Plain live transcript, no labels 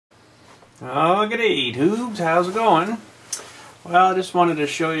Oh, g'day tubes, how's it going? Well, I just wanted to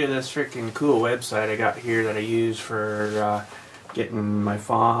show you this freaking cool website I got here that I use for getting my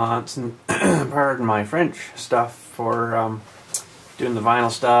fonts and pardon my French stuff for doing the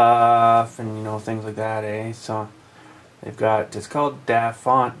vinyl stuff and things like that, eh? So they've got, it's called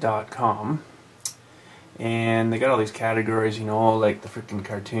dafont.com, and they got all these categories, like the freaking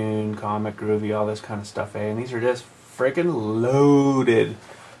cartoon, comic, groovy, all this kind of stuff, eh? And these are just freaking loaded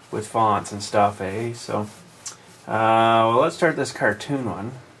with fonts and stuff, eh? So well, let's start this cartoon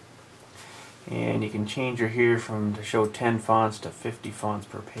one, and you can change your here from to show 10 fonts to 50 fonts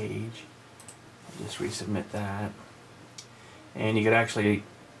per page. I'll just resubmit that, and you could actually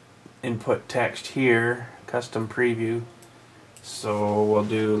input text here, custom preview. So we'll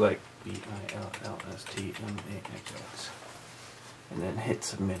do like BILLSTMAXX, and then hit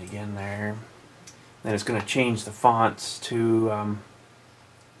submit again there. Then it's going to change the fonts to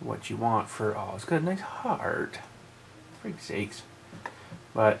what you want for, oh, it's got a nice heart, for sakes.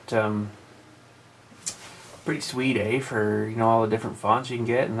 But pretty sweet, eh, for all the different fonts you can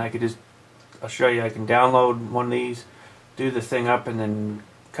get. And I could just, I'll show you, I can download one of these, do the thing up, and then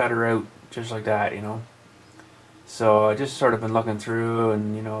cut her out just like that, So I just sort of been looking through,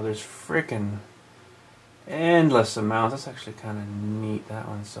 and there's freaking endless amounts. That's actually kind of neat, that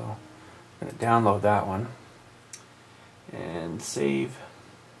one. So I'm going to download that one and save.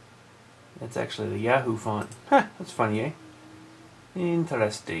 It's actually the Yahoo font. Huh, that's funny, eh?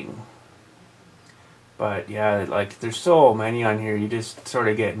 Interesting. But yeah, like, there's so many on here, you just sort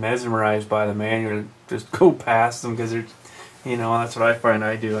of get mesmerized by the manual. Just go past them because they're, that's what I find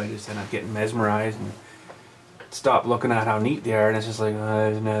I do. I just end up getting mesmerized and stop looking at how neat they are, and it's just like, oh,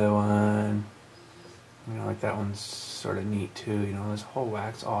 there's another one. Like that one's sort of neat too. This whole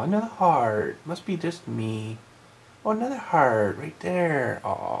wax. Oh, another heart. Must be just me. Oh, another heart right there.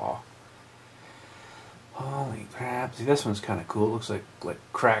 Oh. Holy crap. See, this one's kind of cool. Looks like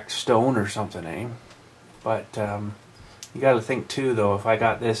cracked stone or something, eh? But you got to think too, though, if I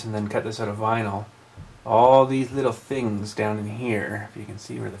got this and then cut this out of vinyl, all these little things down in here, if you can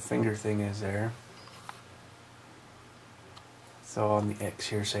see where the finger thing is there. So on the X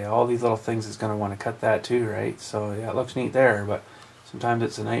here, say all these little things is going to want to cut that too, right? So yeah, it looks neat there, but sometimes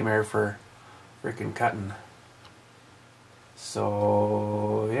it's a nightmare for freaking cutting.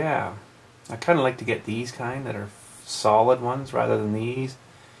 So yeah. I kind of like to get these kind that are solid ones rather than these,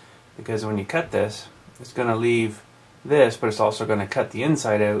 because when you cut this, it's going to leave this, but it's also going to cut the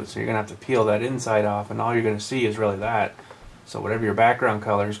inside out, so you're going to have to peel that inside off, and all you're going to see is really that. So whatever your background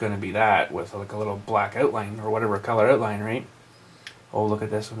color is going to be that, with like a little black outline, or whatever color outline, right? Oh, look at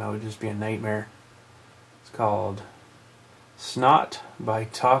this one, that would just be a nightmare. It's called Snot by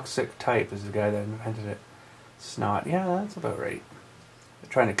Toxic Type, is the guy that invented it. Snot, yeah, that's about right.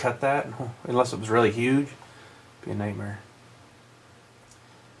 Trying to cut that, unless it was really huge, it'd be a nightmare.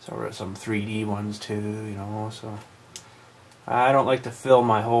 So I wrote some 3D ones too, so I don't like to fill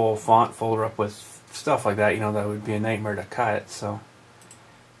my whole font folder up with stuff like that, that would be a nightmare to cut. So,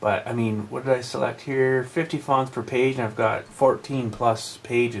 but I mean, what did I select here? 50 fonts per page, and I've got 14 plus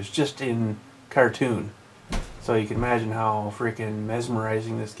pages just in cartoon. So you can imagine how freaking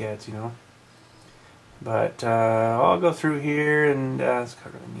mesmerizing this gets, But I'll go through here, and it's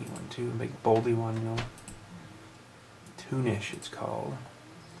kind of a neat one too, a big boldy one, Toonish it's called.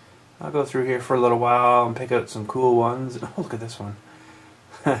 I'll go through here for a little while and pick out some cool ones. Oh, look at this one.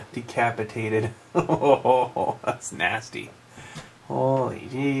 Decapitated. Oh, that's nasty. Holy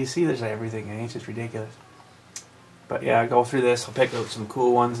geez, see, there's everything, eh? It's just ridiculous. But yeah, I'll go through this, I'll pick out some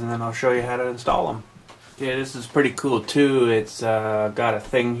cool ones, and then I'll show you how to install them. Yeah, this is pretty cool too. It's got a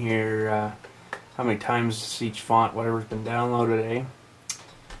thing here, how many times each font, whatever's been downloaded, eh?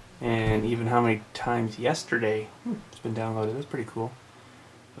 And even how many times yesterday it's been downloaded. That's pretty cool.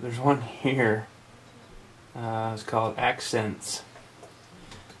 But there's one here. It's called Accents,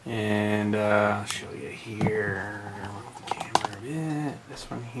 and I'll show you here. Move the camera a bit. This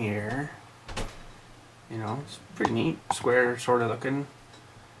one here. It's pretty neat, square sort of looking.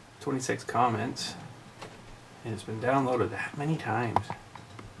 26 comments, and it's been downloaded that many times.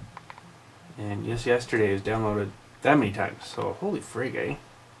 And just yesterday it was downloaded that many times, so holy frig, eh?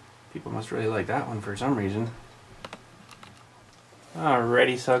 People must really like that one for some reason.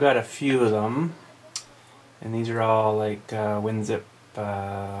 Alrighty, so I got a few of them, and these are all like WinZip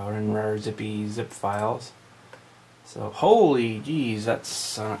or WinRAR zippy zip files. So holy geez,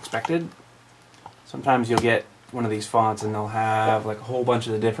 that's unexpected. Sometimes you'll get one of these fonts and they'll have like a whole bunch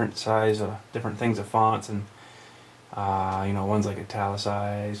of the different size of different things of fonts, and one's like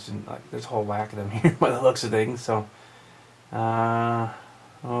italicized, and like there's a whole whack of them here by the looks of things. So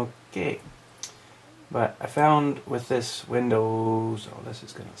Okay. But I found with this Windows, oh, this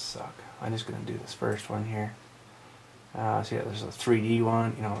is gonna suck. I'm just gonna do this first one here. See, there's a 3D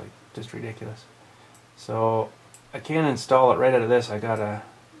one, you know, like just ridiculous. So I can't install it right out of this. I gotta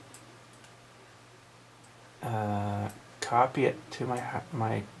copy it to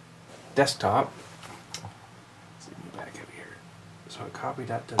my desktop. Let's see me back over here. So I copied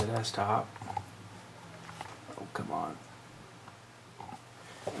that to the desktop. Oh, come on.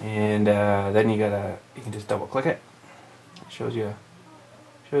 And then you can just double click it. It shows you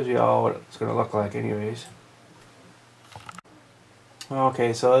all what it's going to look like anyways.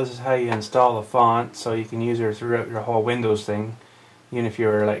 Okay, so this is how you install the font, so you can use it throughout your whole Windows thing. Even if you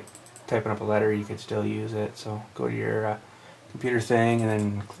were like typing up a letter, you could still use it. So go to your computer thing and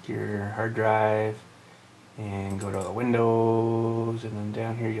then click your hard drive and go to the Windows, and then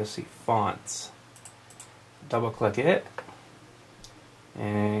down here you'll see fonts. Double click it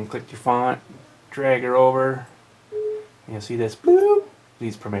and click your font, drag her over, and you'll see this bloop,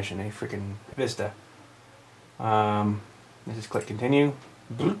 needs permission, freaking Vista. You just click continue,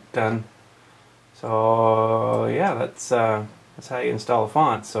 bloop, done. So yeah, that's how you install a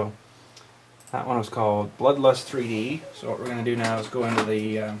font. So that one was called Bloodlust 3D. So what we're going to do now is go into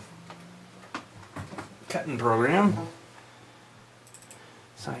the cutting program,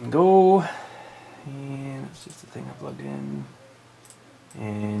 sign go, and it's just the thing I plugged in,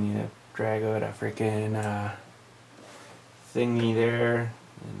 and you drag out a freaking thingy there,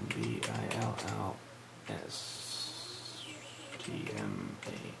 and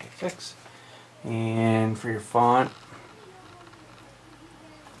BILLSTMAXX, and for your font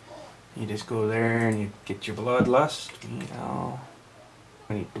you just go there and you get your Bloodlust.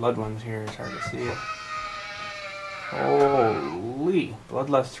 Many blood ones here, it's hard to see it. Holy,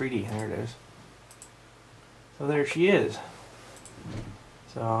 Bloodlust 3D, there it is. So there she is.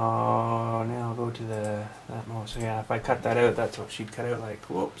 So now I'll go to that mode. So yeah, if I cut that out, that's what she'd cut out like.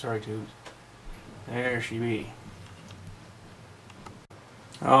 Whoop, sorry tubes. There she be.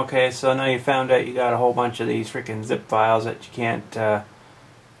 Okay, so now you found out you got a whole bunch of these freaking zip files that you can't, you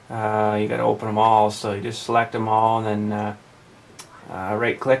gotta open them all. So you just select them all and then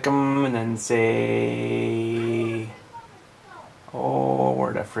right click them and then say, oh,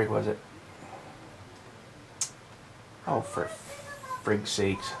 where the frig was it? Oh, for frig's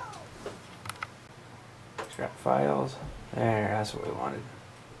sakes. Extract files. There, that's what we wanted.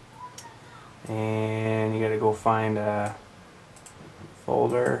 And you gotta go find a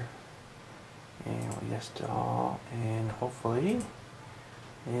folder and we'll install, and hopefully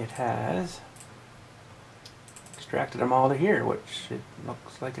it has extracted them all to here, which it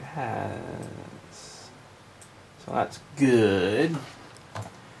looks like it has. So that's good.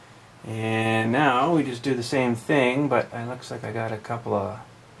 And now we just do the same thing, but it looks like I got a couple of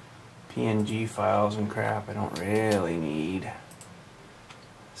PNG files and crap I don't really need.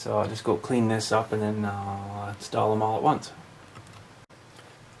 So I'll just go clean this up and then I'll install them all at once.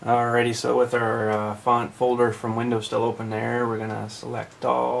 Alrighty, so with our font folder from Windows still open there, we're going to select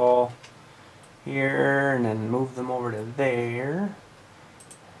all here and then move them over to there.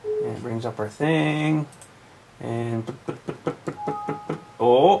 And it brings up our thing. And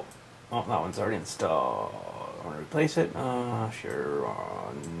oh, that one's already installed. I want to replace it? Sure.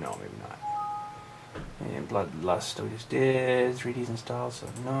 No, maybe not. And Bloodlust we just did. 3D's installed, so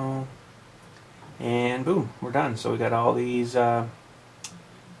no. And boom, we're done. So we got all these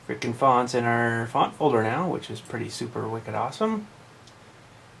freaking fonts in our font folder now, which is pretty super wicked awesome.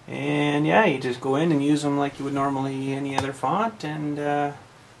 And yeah, you just go in and use them like you would normally any other font, and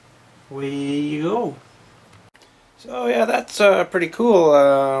away you go. So yeah, that's pretty cool,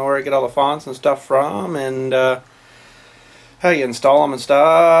 where I get all the fonts and stuff from, and how you install them and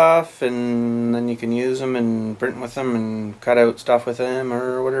stuff, and then you can use them and print with them and cut out stuff with them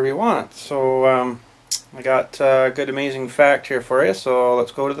or whatever you want. So I got a good amazing fact here for you, so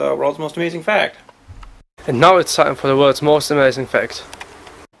let's go to the world's most amazing fact. And now it's time for the world's most amazing fact.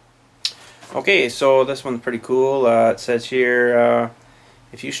 Okay, so this one's pretty cool. It says here,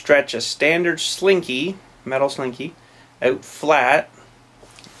 if you stretch a standard slinky, metal slinky, out flat,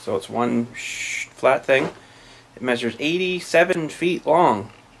 so it's one flat thing, it measures 87 feet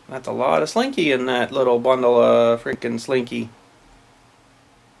long. That's a lot of slinky in that little bundle of freaking slinky.